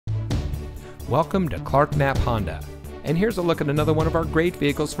Welcome to Knapp Honda, and here's a look at another one of our great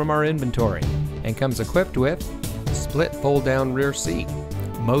vehicles from our inventory, and comes equipped with split fold-down rear seat,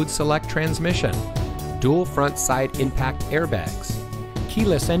 mode select transmission, dual front side impact airbags,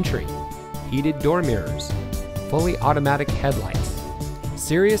 keyless entry, heated door mirrors, fully automatic headlights,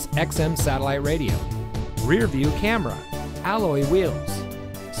 Sirius XM satellite radio, rear view camera, alloy wheels,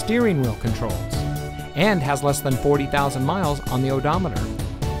 steering wheel controls, and has less than 40,000 miles on the odometer.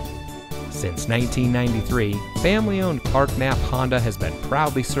 Since 1993, family-owned Knapp Honda has been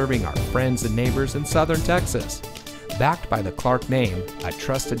proudly serving our friends and neighbors in southern Texas. Backed by the Clark name, a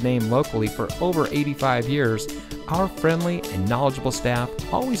trusted name locally for over 85 years, our friendly and knowledgeable staff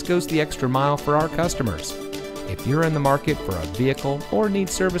always goes the extra mile for our customers. If you're in the market for a vehicle or need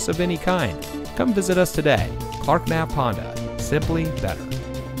service of any kind, come visit us today. Knapp Honda, simply better.